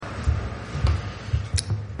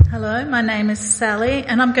Hello, my name is Sally,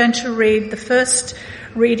 and I'm going to read the first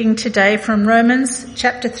reading today from Romans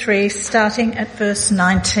chapter 3, starting at verse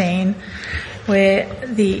 19, where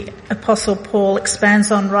the Apostle Paul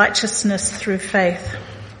expands on righteousness through faith.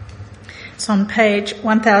 It's on page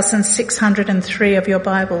 1603 of your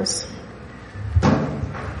Bibles.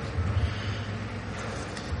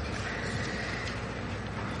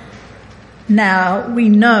 Now we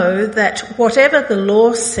know that whatever the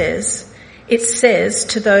law says, it says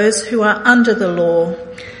to those who are under the law,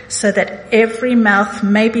 so that every mouth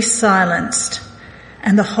may be silenced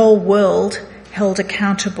and the whole world held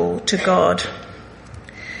accountable to God.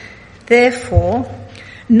 Therefore,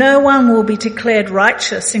 no one will be declared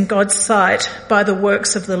righteous in God's sight by the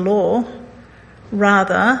works of the law.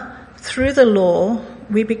 Rather, through the law,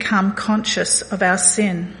 we become conscious of our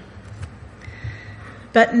sin.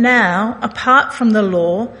 But now, apart from the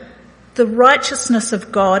law, the righteousness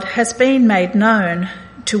of God has been made known,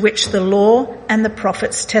 to which the law and the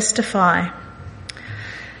prophets testify.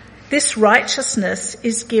 This righteousness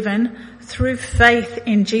is given through faith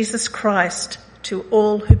in Jesus Christ to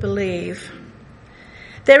all who believe.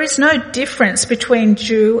 There is no difference between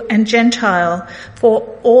Jew and Gentile,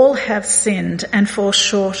 for all have sinned and fall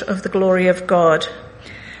short of the glory of God,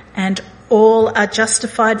 and all are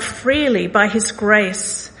justified freely by his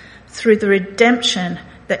grace through the redemption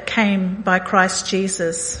that came by Christ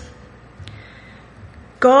Jesus.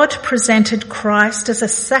 God presented Christ as a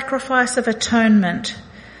sacrifice of atonement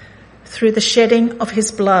through the shedding of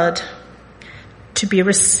his blood to be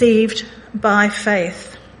received by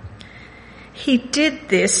faith. He did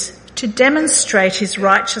this to demonstrate his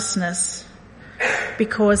righteousness,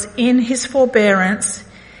 because in his forbearance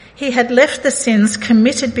he had left the sins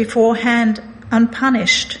committed beforehand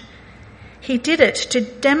unpunished. He did it to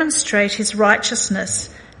demonstrate his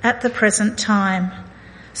righteousness at the present time,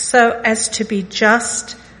 so as to be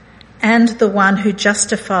just and the one who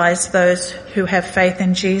justifies those who have faith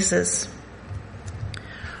in Jesus.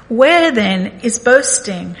 Where then is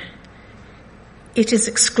boasting? It is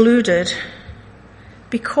excluded.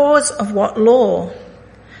 Because of what law?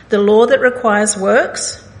 The law that requires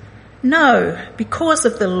works? No, because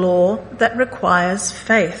of the law that requires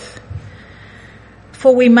faith.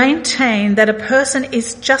 For we maintain that a person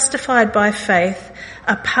is justified by faith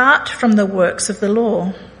apart from the works of the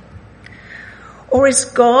law. Or is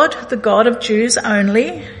God the God of Jews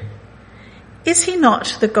only? Is he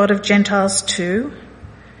not the God of Gentiles too?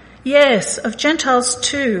 Yes, of Gentiles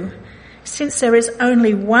too, since there is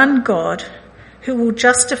only one God who will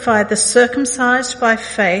justify the circumcised by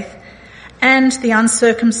faith and the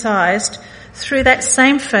uncircumcised through that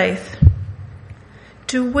same faith.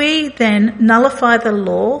 Do we then nullify the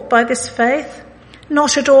law by this faith?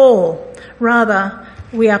 Not at all. Rather,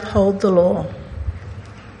 we uphold the law.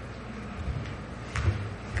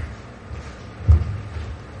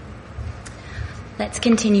 Let's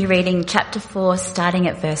continue reading chapter 4, starting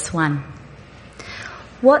at verse 1.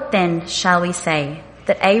 What then shall we say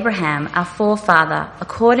that Abraham, our forefather,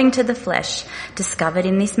 according to the flesh, discovered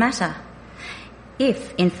in this matter?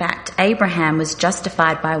 If, in fact, Abraham was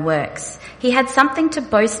justified by works, he had something to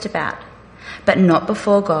boast about, but not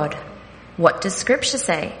before God. What does Scripture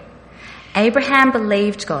say? Abraham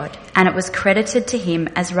believed God, and it was credited to him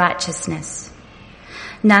as righteousness.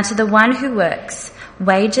 Now to the one who works,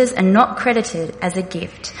 wages are not credited as a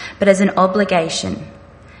gift, but as an obligation.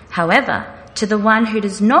 However, to the one who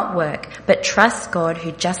does not work, but trusts God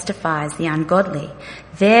who justifies the ungodly,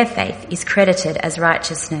 their faith is credited as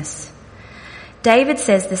righteousness. David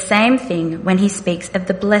says the same thing when he speaks of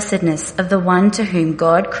the blessedness of the one to whom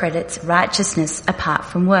God credits righteousness apart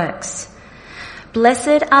from works.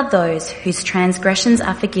 Blessed are those whose transgressions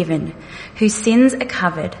are forgiven, whose sins are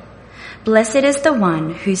covered. Blessed is the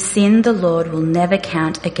one whose sin the Lord will never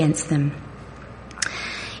count against them.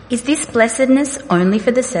 Is this blessedness only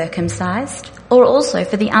for the circumcised, or also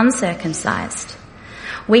for the uncircumcised?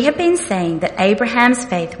 We have been saying that Abraham's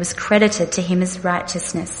faith was credited to him as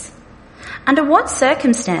righteousness. Under what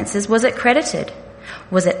circumstances was it credited?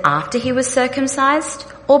 Was it after he was circumcised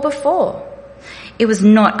or before? It was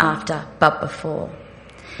not after, but before.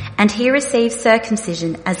 And he received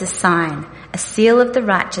circumcision as a sign, a seal of the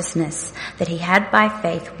righteousness that he had by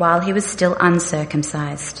faith while he was still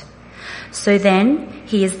uncircumcised. So then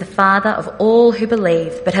he is the father of all who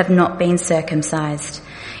believe but have not been circumcised,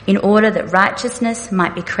 in order that righteousness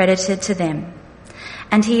might be credited to them.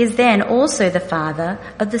 And he is then also the father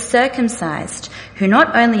of the circumcised, who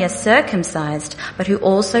not only are circumcised, but who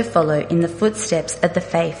also follow in the footsteps of the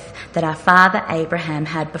faith that our father Abraham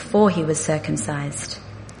had before he was circumcised.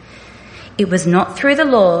 It was not through the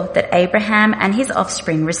law that Abraham and his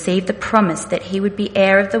offspring received the promise that he would be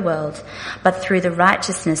heir of the world, but through the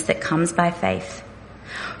righteousness that comes by faith.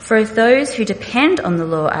 For if those who depend on the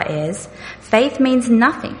law are heirs, faith means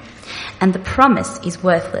nothing, and the promise is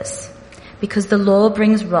worthless, because the law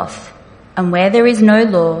brings wrath, and where there is no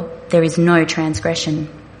law, there is no transgression.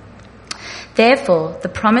 Therefore, the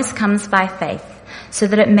promise comes by faith, so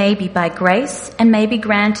that it may be by grace and may be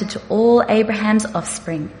granted to all Abraham's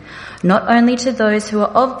offspring, not only to those who are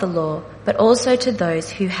of the law, but also to those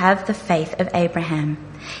who have the faith of Abraham.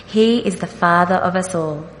 He is the father of us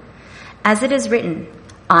all. As it is written,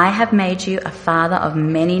 I have made you a father of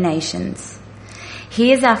many nations.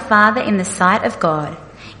 He is our father in the sight of God,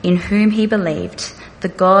 in whom he believed, the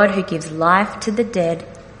God who gives life to the dead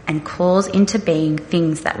and calls into being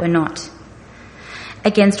things that were not.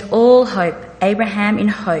 Against all hope, Abraham in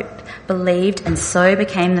hope believed and so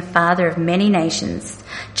became the father of many nations,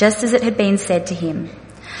 just as it had been said to him,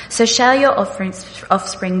 so shall your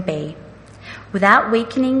offspring be. Without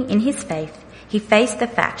weakening in his faith, he faced the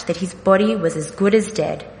fact that his body was as good as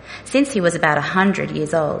dead, since he was about 100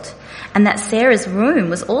 years old, and that Sarah's womb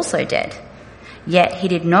was also dead. Yet he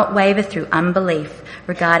did not waver through unbelief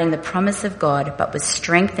regarding the promise of God, but was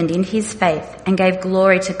strengthened in his faith and gave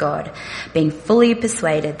glory to God, being fully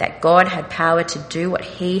persuaded that God had power to do what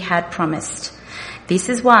he had promised. This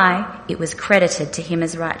is why it was credited to him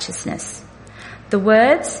as righteousness. The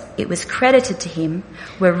words, it was credited to him,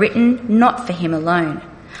 were written not for him alone,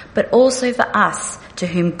 but also for us, to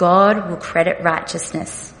whom God will credit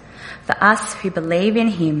righteousness. For us who believe in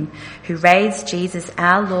him, who raised Jesus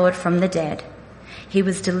our Lord from the dead. He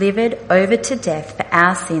was delivered over to death for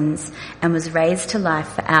our sins and was raised to life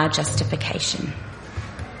for our justification.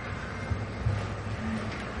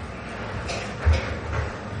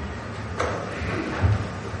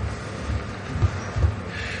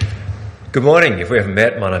 Good morning. If we haven't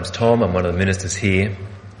met, my name's Tom. I'm one of the ministers here.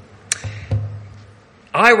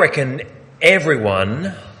 I reckon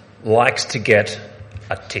everyone likes to get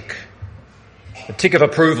a tick. A tick of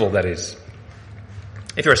approval, that is.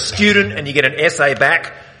 If you're a student and you get an essay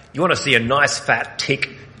back, you want to see a nice fat tick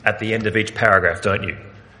at the end of each paragraph, don't you?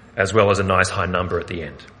 As well as a nice high number at the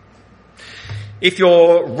end. If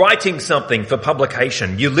you're writing something for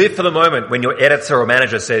publication, you live for the moment when your editor or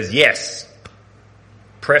manager says, yes,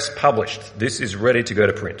 press published, this is ready to go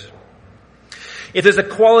to print. If there's a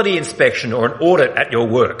quality inspection or an audit at your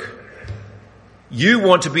work, you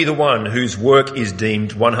want to be the one whose work is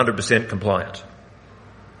deemed 100% compliant.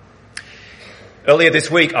 Earlier this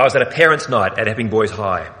week, I was at a parents' night at Epping Boys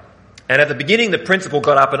High. And at the beginning, the principal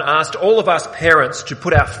got up and asked all of us parents to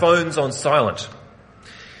put our phones on silent.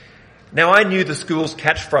 Now, I knew the school's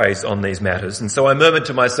catchphrase on these matters, and so I murmured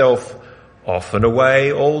to myself, off and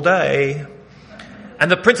away all day. And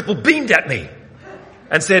the principal beamed at me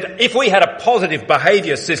and said, if we had a positive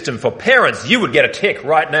behaviour system for parents, you would get a tick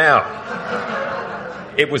right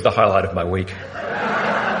now. It was the highlight of my week.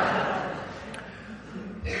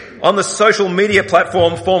 On the social media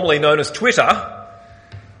platform formerly known as Twitter,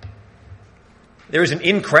 there is an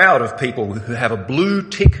in-crowd of people who have a blue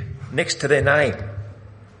tick next to their name.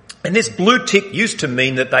 And this blue tick used to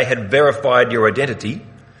mean that they had verified your identity,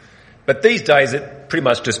 but these days it pretty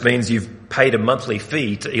much just means you've paid a monthly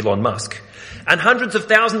fee to Elon Musk. And hundreds of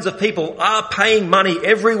thousands of people are paying money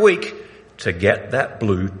every week to get that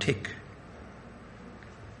blue tick.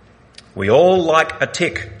 We all like a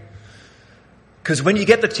tick. Because when you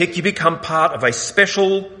get the tick, you become part of a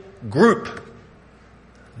special group.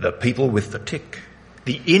 The people with the tick.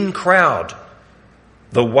 The in crowd.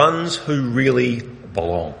 The ones who really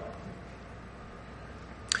belong.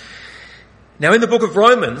 Now in the book of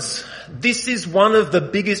Romans, this is one of the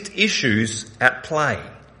biggest issues at play.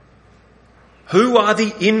 Who are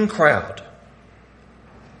the in crowd?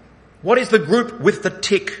 What is the group with the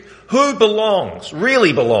tick? Who belongs,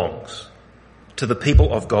 really belongs, to the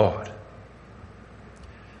people of God?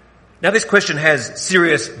 Now this question has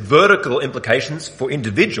serious vertical implications for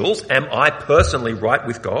individuals. Am I personally right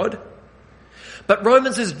with God? But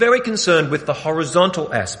Romans is very concerned with the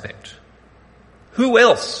horizontal aspect. Who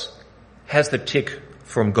else has the tick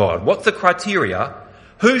from God? What's the criteria?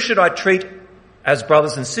 Who should I treat as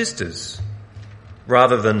brothers and sisters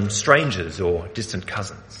rather than strangers or distant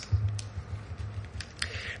cousins?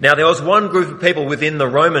 Now there was one group of people within the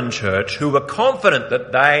Roman church who were confident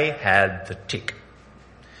that they had the tick.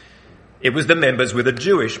 It was the members with a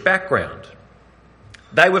Jewish background.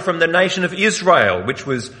 They were from the nation of Israel, which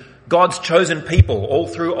was God's chosen people all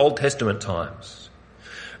through Old Testament times.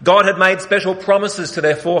 God had made special promises to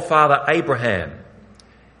their forefather Abraham.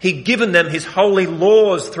 He'd given them his holy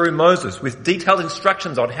laws through Moses with detailed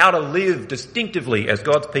instructions on how to live distinctively as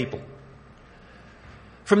God's people.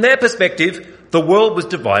 From their perspective, the world was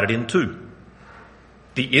divided in two.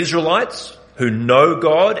 The Israelites, who know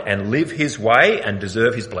God and live his way and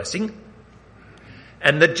deserve his blessing,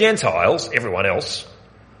 and the Gentiles, everyone else,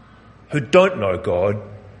 who don't know God,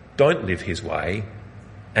 don't live his way,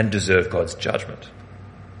 and deserve God's judgment.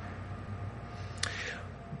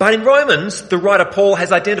 But in Romans, the writer Paul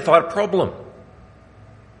has identified a problem.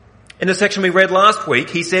 In the section we read last week,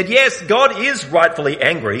 he said, yes, God is rightfully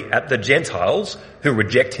angry at the Gentiles who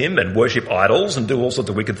reject him and worship idols and do all sorts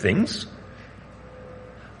of wicked things.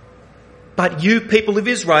 But you, people of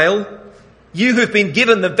Israel, you who've been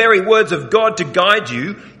given the very words of God to guide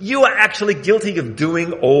you, you are actually guilty of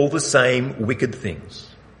doing all the same wicked things.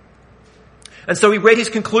 And so we read his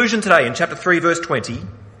conclusion today in chapter 3, verse 20.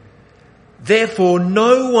 Therefore,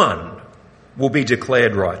 no one will be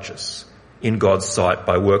declared righteous in God's sight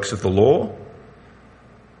by works of the law.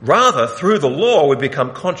 Rather, through the law, we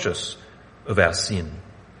become conscious of our sin.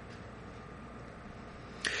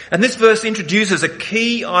 And this verse introduces a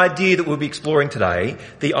key idea that we'll be exploring today,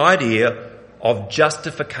 the idea of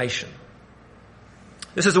justification.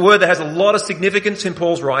 This is a word that has a lot of significance in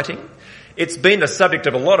Paul's writing. It's been the subject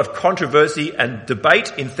of a lot of controversy and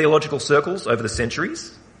debate in theological circles over the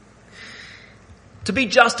centuries. To be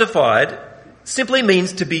justified simply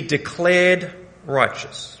means to be declared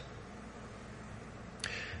righteous.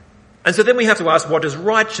 And so then we have to ask, what does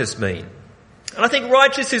righteous mean? And I think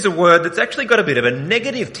righteous is a word that's actually got a bit of a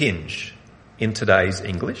negative tinge in today's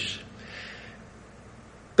English.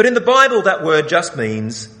 But in the Bible, that word just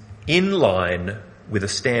means in line with a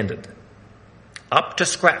standard. Up to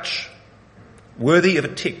scratch. Worthy of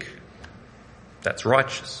a tick. That's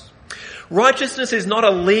righteous. Righteousness is not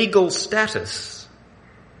a legal status.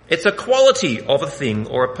 It's a quality of a thing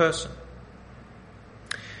or a person.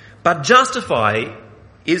 But justify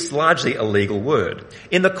is largely a legal word.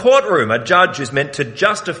 In the courtroom, a judge is meant to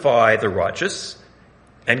justify the righteous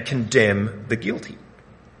and condemn the guilty.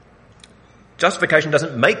 Justification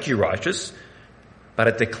doesn't make you righteous, but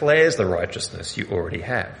it declares the righteousness you already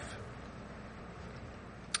have.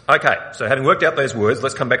 Okay, so having worked out those words,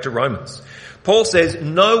 let's come back to Romans. Paul says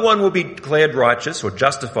no one will be declared righteous or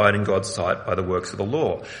justified in God's sight by the works of the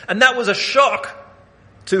law. And that was a shock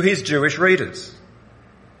to his Jewish readers.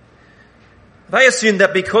 They assumed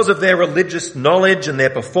that because of their religious knowledge and their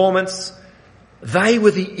performance, they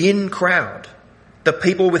were the in crowd, the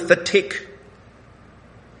people with the tick.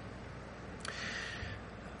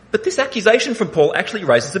 But this accusation from Paul actually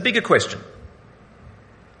raises a bigger question.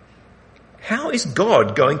 How is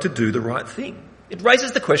God going to do the right thing? It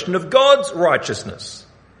raises the question of God's righteousness.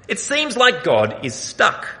 It seems like God is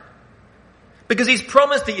stuck because he's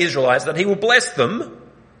promised the Israelites that he will bless them,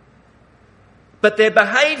 but their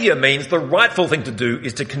behaviour means the rightful thing to do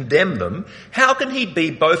is to condemn them. How can he be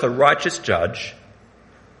both a righteous judge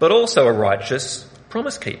but also a righteous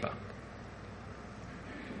promise keeper?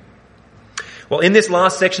 Well, in this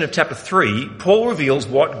last section of chapter 3, Paul reveals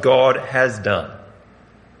what God has done.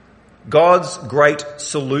 God's great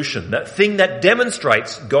solution, that thing that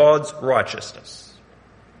demonstrates God's righteousness.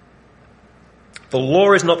 The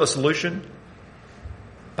law is not the solution,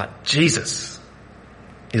 but Jesus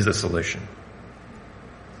is the solution.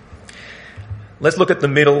 Let's look at the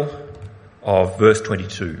middle of verse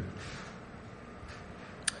 22.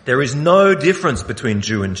 There is no difference between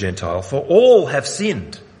Jew and Gentile, for all have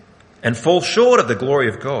sinned and fall short of the glory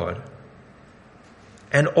of God.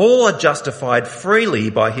 And all are justified freely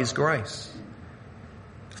by his grace,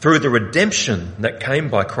 through the redemption that came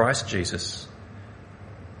by Christ Jesus,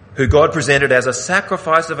 who God presented as a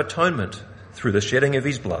sacrifice of atonement through the shedding of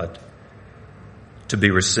his blood, to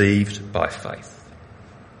be received by faith.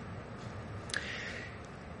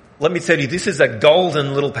 Let me tell you, this is a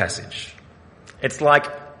golden little passage. It's like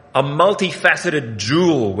a multifaceted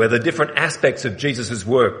jewel where the different aspects of Jesus'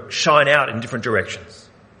 work shine out in different directions.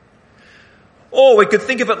 Or we could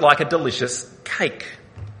think of it like a delicious cake,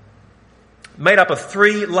 made up of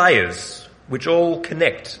 3 layers which all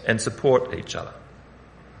connect and support each other.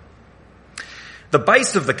 The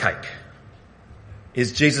base of the cake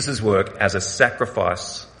is Jesus' work as a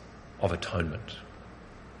sacrifice of atonement.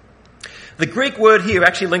 The Greek word here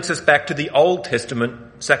actually links us back to the Old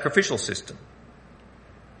Testament sacrificial system.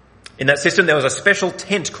 In that system there was a special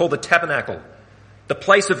tent called the tabernacle, the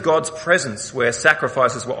place of God's presence where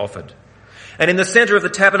sacrifices were offered. And in the centre of the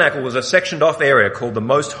tabernacle was a sectioned off area called the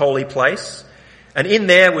Most Holy Place. And in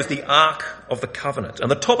there was the Ark of the Covenant.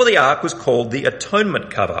 And the top of the Ark was called the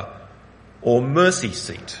Atonement Cover, or Mercy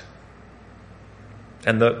Seat.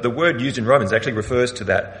 And the word used in Romans actually refers to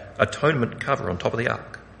that atonement cover on top of the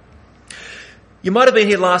ark. You might have been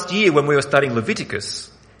here last year when we were studying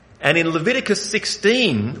Leviticus. And in Leviticus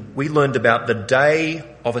 16, we learned about the Day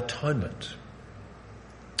of Atonement.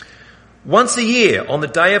 Once a year, on the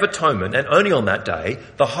Day of Atonement, and only on that day,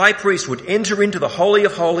 the high priest would enter into the Holy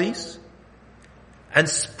of Holies and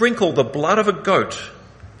sprinkle the blood of a goat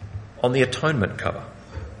on the atonement cover.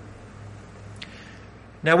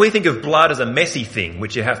 Now, we think of blood as a messy thing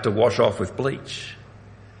which you have to wash off with bleach.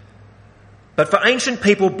 But for ancient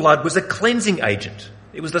people, blood was a cleansing agent.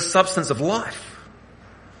 It was the substance of life.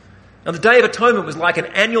 Now, the Day of Atonement was like an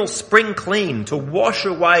annual spring clean to wash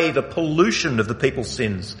away the pollution of the people's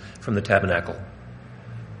sins from the tabernacle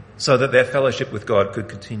so that their fellowship with God could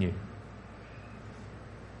continue.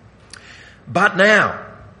 But now,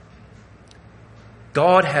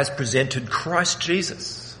 God has presented Christ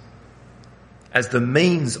Jesus as the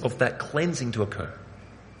means of that cleansing to occur.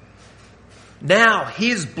 Now,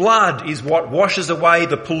 his blood is what washes away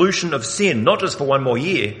the pollution of sin, not just for one more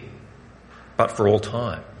year, but for all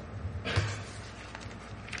time.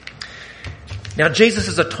 Now,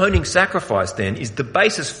 Jesus' atoning sacrifice then is the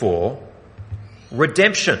basis for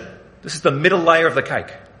redemption. This is the middle layer of the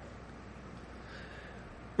cake.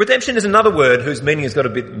 Redemption is another word whose meaning has got a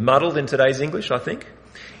bit muddled in today's English, I think.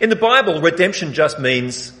 In the Bible, redemption just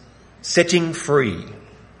means setting free.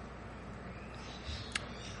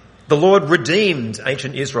 The Lord redeemed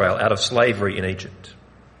ancient Israel out of slavery in Egypt.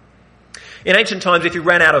 In ancient times, if you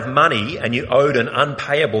ran out of money and you owed an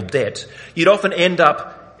unpayable debt, you'd often end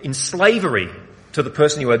up in slavery to the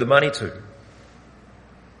person you owed the money to.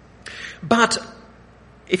 But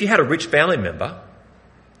if you had a rich family member,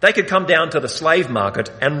 they could come down to the slave market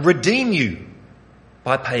and redeem you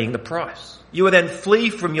by paying the price. You were then free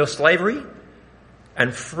from your slavery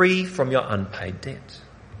and free from your unpaid debt.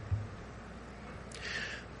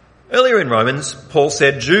 Earlier in Romans, Paul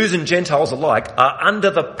said Jews and Gentiles alike are under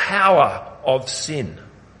the power of sin.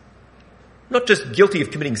 Not just guilty of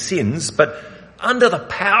committing sins, but under the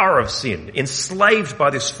power of sin, enslaved by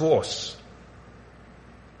this force.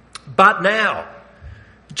 But now,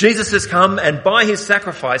 Jesus has come, and by his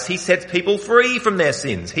sacrifice, he sets people free from their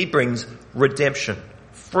sins. He brings redemption,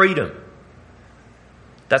 freedom.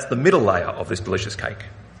 That's the middle layer of this delicious cake.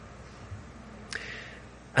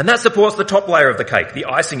 And that supports the top layer of the cake, the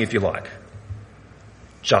icing if you like.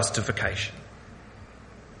 Justification.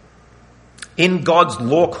 In God's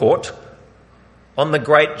law court, on the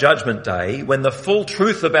great judgment day, when the full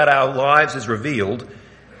truth about our lives is revealed,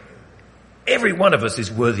 every one of us is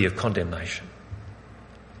worthy of condemnation.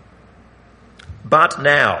 But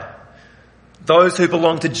now, those who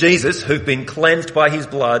belong to Jesus, who've been cleansed by his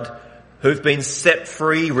blood, who've been set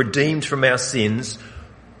free, redeemed from our sins,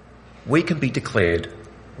 we can be declared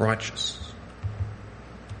righteous.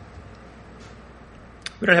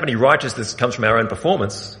 We don't have any righteousness that comes from our own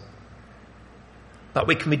performance, but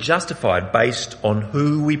we can be justified based on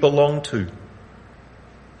who we belong to.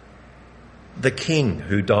 The King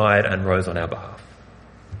who died and rose on our behalf.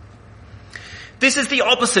 This is the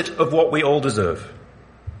opposite of what we all deserve.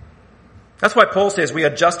 That's why Paul says we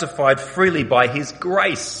are justified freely by his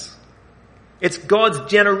grace. It's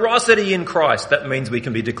God's generosity in Christ that means we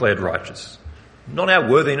can be declared righteous, not our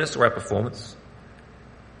worthiness or our performance.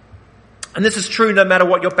 And this is true no matter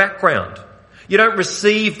what your background. You don't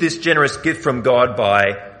receive this generous gift from God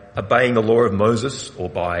by obeying the law of Moses or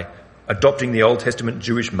by adopting the Old Testament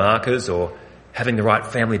Jewish markers or having the right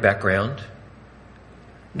family background.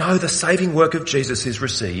 No, the saving work of Jesus is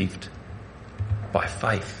received by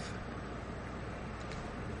faith.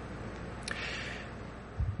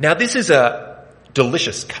 Now, this is a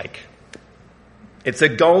delicious cake. It's a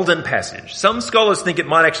golden passage. Some scholars think it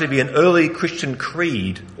might actually be an early Christian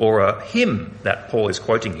creed or a hymn that Paul is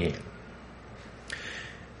quoting here.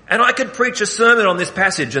 And I could preach a sermon on this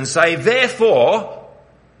passage and say, therefore,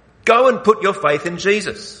 go and put your faith in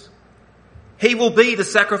Jesus. He will be the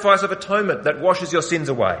sacrifice of atonement that washes your sins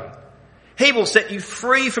away. He will set you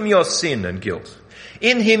free from your sin and guilt.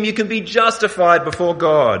 In him you can be justified before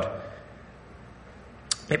God.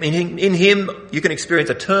 In him you can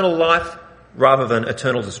experience eternal life rather than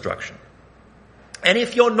eternal destruction. And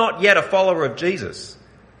if you're not yet a follower of Jesus,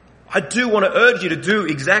 I do want to urge you to do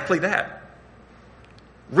exactly that.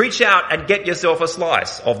 Reach out and get yourself a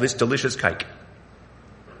slice of this delicious cake.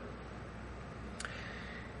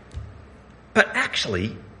 But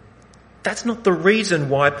actually, that's not the reason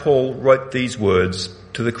why Paul wrote these words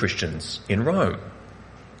to the Christians in Rome.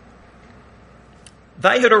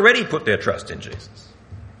 They had already put their trust in Jesus.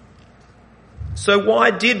 So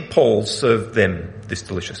why did Paul serve them this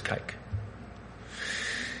delicious cake?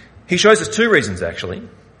 He shows us two reasons, actually.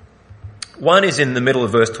 One is in the middle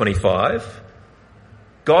of verse 25.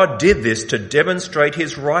 God did this to demonstrate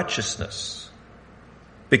his righteousness,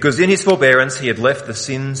 because in his forbearance he had left the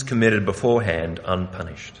sins committed beforehand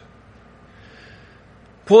unpunished.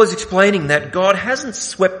 Paul is explaining that God hasn't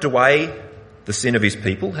swept away the sin of his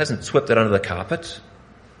people, hasn't swept it under the carpet.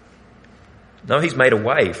 No, he's made a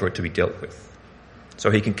way for it to be dealt with,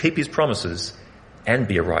 so he can keep his promises and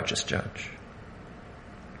be a righteous judge.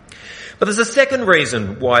 But there's a second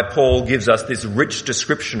reason why Paul gives us this rich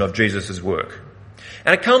description of Jesus' work.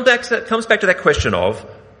 And it comes back to that question of,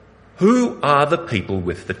 who are the people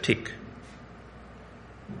with the tick?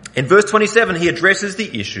 In verse 27, he addresses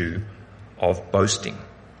the issue of boasting.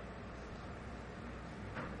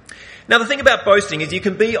 Now, the thing about boasting is you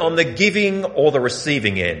can be on the giving or the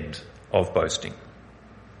receiving end of boasting.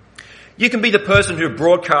 You can be the person who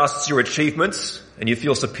broadcasts your achievements and you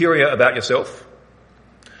feel superior about yourself.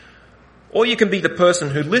 Or you can be the person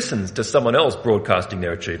who listens to someone else broadcasting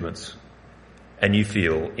their achievements and you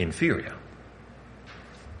feel inferior.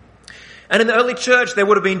 And in the early church, there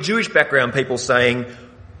would have been Jewish background people saying,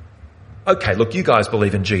 okay, look, you guys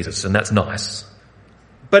believe in Jesus and that's nice.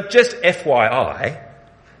 But just FYI,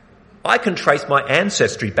 I can trace my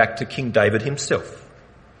ancestry back to King David himself.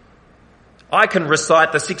 I can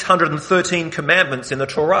recite the 613 commandments in the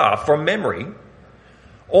Torah from memory.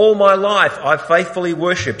 All my life I've faithfully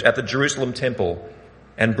worshipped at the Jerusalem temple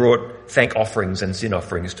and brought thank offerings and sin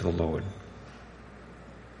offerings to the Lord.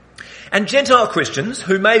 And Gentile Christians,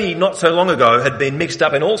 who maybe not so long ago had been mixed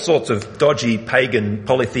up in all sorts of dodgy, pagan,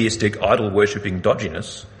 polytheistic, idol-worshipping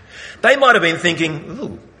dodginess, they might have been thinking,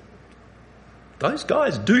 ooh, those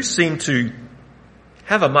guys do seem to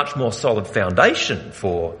have a much more solid foundation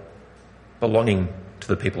for belonging to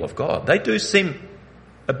the people of God. They do seem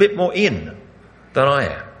a bit more in than I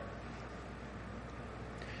am.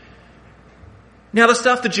 Now, the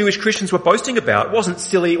stuff the Jewish Christians were boasting about wasn't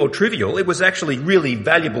silly or trivial. It was actually really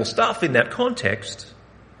valuable stuff in that context.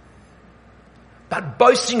 But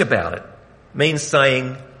boasting about it means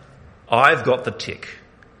saying, I've got the tick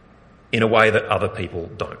in a way that other people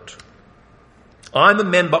don't. I'm a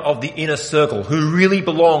member of the inner circle who really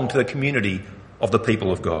belong to the community of the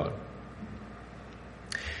people of God.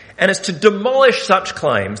 And it's to demolish such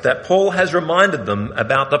claims that Paul has reminded them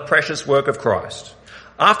about the precious work of Christ.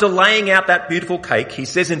 After laying out that beautiful cake, he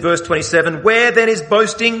says in verse 27, where then is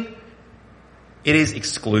boasting? It is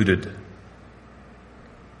excluded.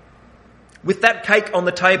 With that cake on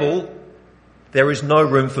the table, there is no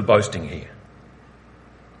room for boasting here.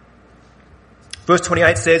 Verse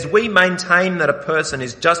 28 says, we maintain that a person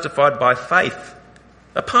is justified by faith,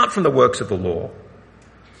 apart from the works of the law.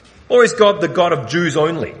 Or is God the God of Jews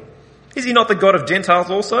only? Is he not the God of Gentiles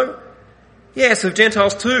also? Yes, of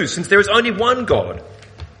Gentiles too, since there is only one God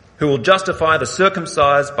who will justify the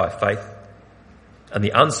circumcised by faith and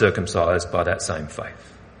the uncircumcised by that same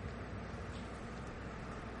faith.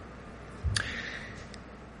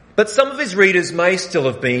 But some of his readers may still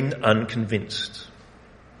have been unconvinced.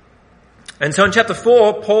 And so in chapter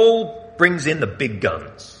 4, Paul brings in the big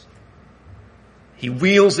guns. He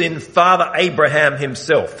wheels in Father Abraham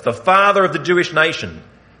himself, the father of the Jewish nation,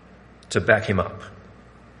 to back him up.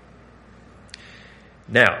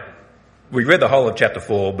 Now, we read the whole of chapter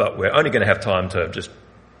 4, but we're only going to have time to just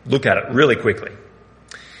look at it really quickly.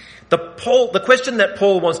 The question that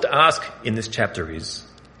Paul wants to ask in this chapter is,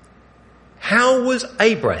 how was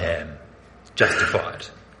Abraham justified?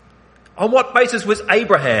 On what basis was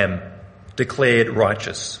Abraham declared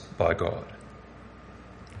righteous by God?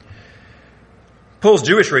 Paul's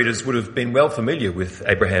Jewish readers would have been well familiar with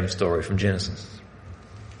Abraham's story from Genesis.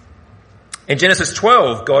 In Genesis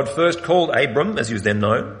 12, God first called Abram, as he was then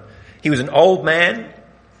known. He was an old man.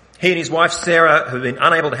 He and his wife Sarah had been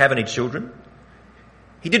unable to have any children.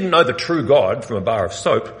 He didn't know the true God from a bar of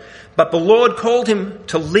soap, but the Lord called him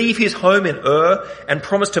to leave his home in Ur and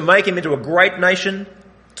promised to make him into a great nation,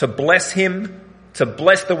 to bless him, to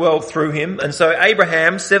bless the world through him. And so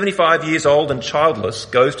Abraham, 75 years old and childless,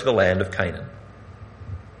 goes to the land of Canaan.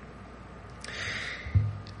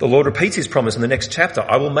 The Lord repeats his promise in the next chapter,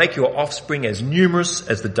 I will make your offspring as numerous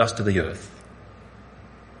as the dust of the earth.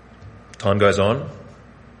 Time goes on.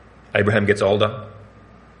 Abraham gets older,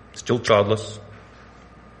 still childless.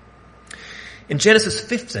 In Genesis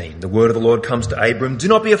 15, the word of the Lord comes to Abram, do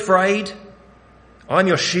not be afraid. I'm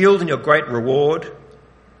your shield and your great reward.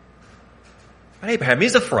 But Abraham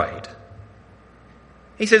is afraid.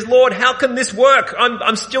 He says, Lord, how can this work?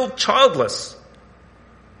 I'm still childless.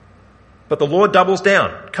 But the Lord doubles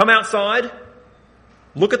down. Come outside,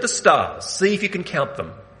 look at the stars, see if you can count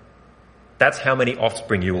them. That's how many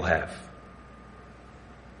offspring you will have.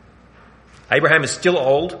 Abraham is still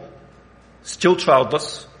old, still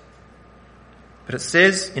childless. But it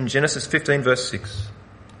says in Genesis 15 verse 6,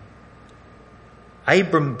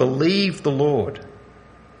 Abram believed the Lord,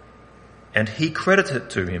 and he credited it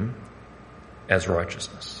to him as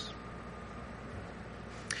righteousness.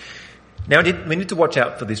 Now we need to watch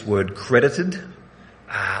out for this word credited.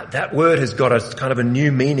 That word has got a kind of a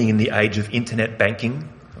new meaning in the age of internet banking,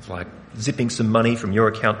 of like zipping some money from your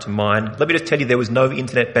account to mine. Let me just tell you, there was no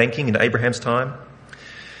internet banking in Abraham's time.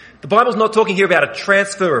 The Bible's not talking here about a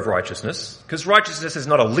transfer of righteousness, because righteousness is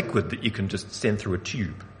not a liquid that you can just send through a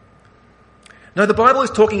tube. No, the Bible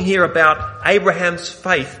is talking here about Abraham's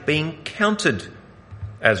faith being counted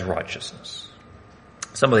as righteousness.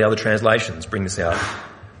 Some of the other translations bring this out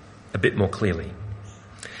a bit more clearly.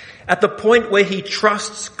 At the point where he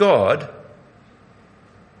trusts God,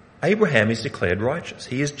 Abraham is declared righteous.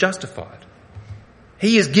 He is justified.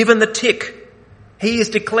 He is given the tick. He is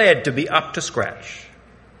declared to be up to scratch.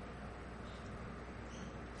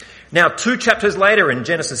 Now, 2 chapters later in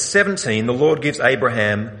Genesis 17, the Lord gives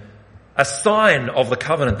Abraham a sign of the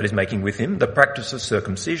covenant that he's making with him, the practice of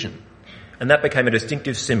circumcision. And that became a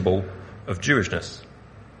distinctive symbol of Jewishness.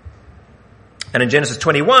 And in Genesis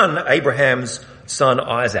 21, Abraham's son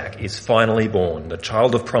Isaac is finally born, the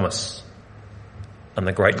child of promise. And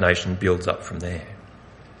the great nation builds up from there.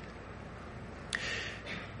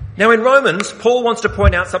 Now in Romans, Paul wants to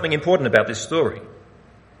point out something important about this story.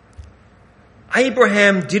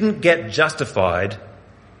 Abraham didn't get justified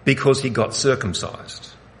because he got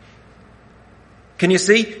circumcised. Can you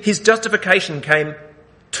see? His justification came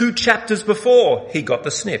 2 chapters before he got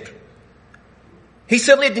the snip. He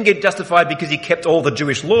certainly didn't get justified because he kept all the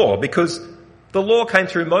Jewish law, because the law came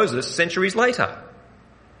through Moses centuries later.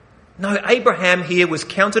 No, Abraham here was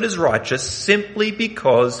counted as righteous simply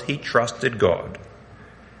because he trusted God.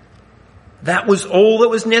 That was all that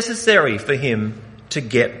was necessary for him to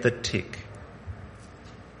get the tick.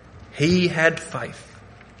 He had faith.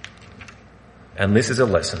 And this is a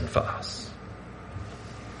lesson for us.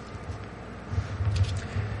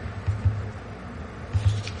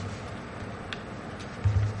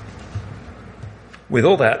 With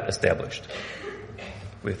all that established,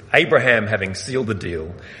 with Abraham having sealed the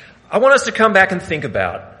deal, I want us to come back and think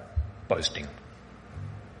about boasting.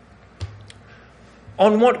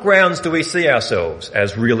 On what grounds do we see ourselves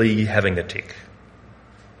as really having the tick?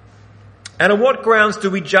 And on what grounds do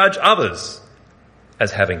we judge others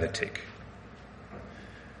as having the tick?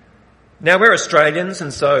 Now, we're Australians,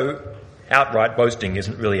 and so outright boasting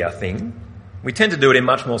isn't really our thing. We tend to do it in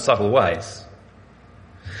much more subtle ways.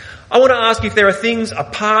 I want to ask you if there are things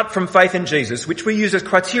apart from faith in Jesus which we use as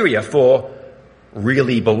criteria for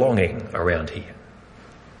really belonging around here.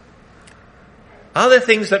 Are there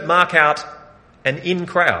things that mark out an in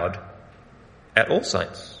crowd at All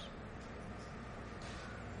Saints?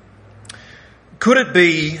 Could it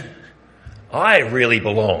be, I really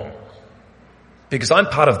belong because I'm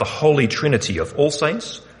part of the holy trinity of All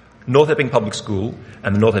Saints, North Epping Public School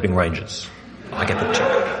and the North Epping Rangers? I get the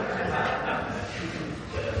tick.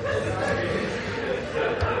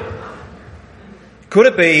 Could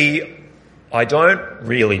it be, I don't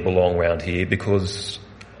really belong around here because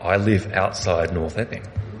I live outside North Epping?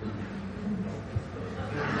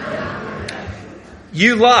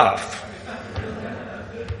 You laugh.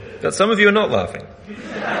 But some of you are not laughing.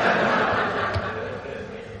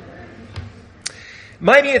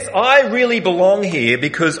 Maybe it's I really belong here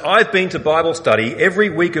because I've been to Bible study every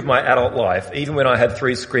week of my adult life, even when I had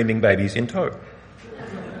 3 screaming babies in tow.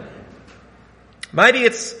 Maybe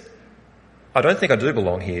it's I don't think I do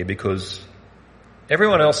belong here because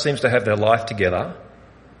everyone else seems to have their life together,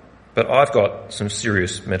 but I've got some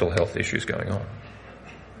serious mental health issues going on.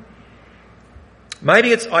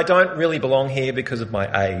 Maybe it's I don't really belong here because of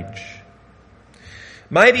my age.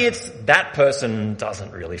 Maybe it's that person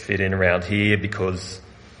doesn't really fit in around here because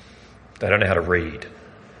they don't know how to read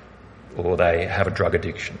or they have a drug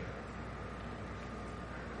addiction.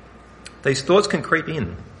 These thoughts can creep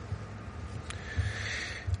in.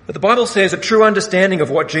 But the Bible says a true understanding of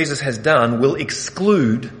what Jesus has done will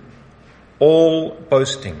exclude all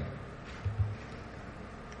boasting.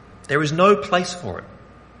 There is no place for it.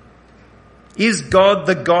 Is God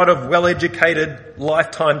the God of well-educated,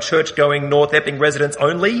 lifetime church-going North Epping residents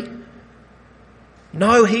only?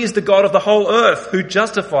 No, he is the God of the whole earth who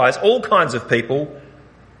justifies all kinds of people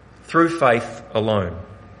through faith alone.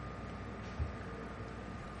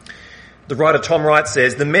 The writer Tom Wright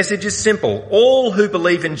says, the message is simple. All who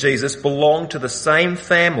believe in Jesus belong to the same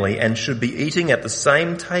family and should be eating at the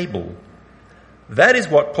same table. That is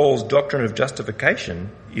what Paul's doctrine of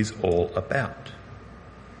justification is all about.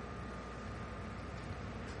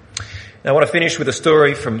 Now I want to finish with a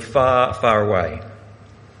story from far, far away.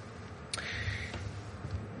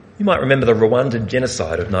 You might remember the Rwandan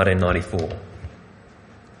genocide of 1994.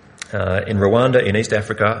 In Rwanda, in East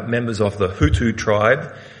Africa, members of the Hutu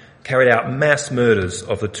tribe carried out mass murders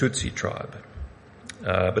of the Tutsi tribe.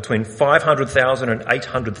 Between 500,000 and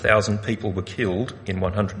 800,000 people were killed in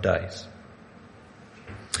 100 days.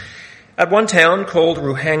 At one town called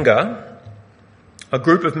Ruhanga, a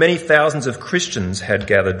group of many thousands of Christians had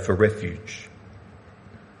gathered for refuge.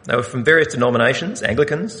 They were from various denominations: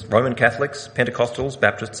 Anglicans, Roman Catholics, Pentecostals,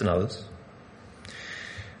 Baptists and others.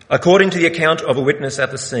 According to the account of a witness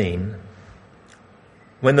at the scene,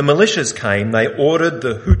 when the militias came, they ordered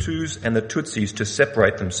the Hutus and the Tutsis to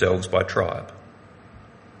separate themselves by tribe.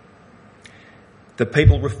 The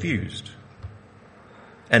people refused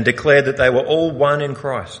and declared that they were all one in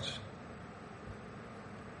Christ.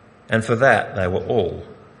 And for that, they were all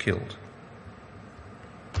killed.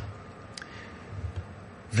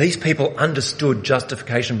 These people understood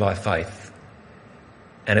justification by faith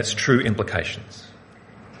and its true implications.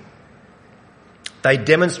 They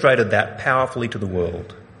demonstrated that powerfully to the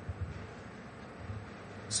world.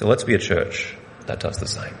 So let's be a church that does the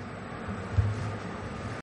same.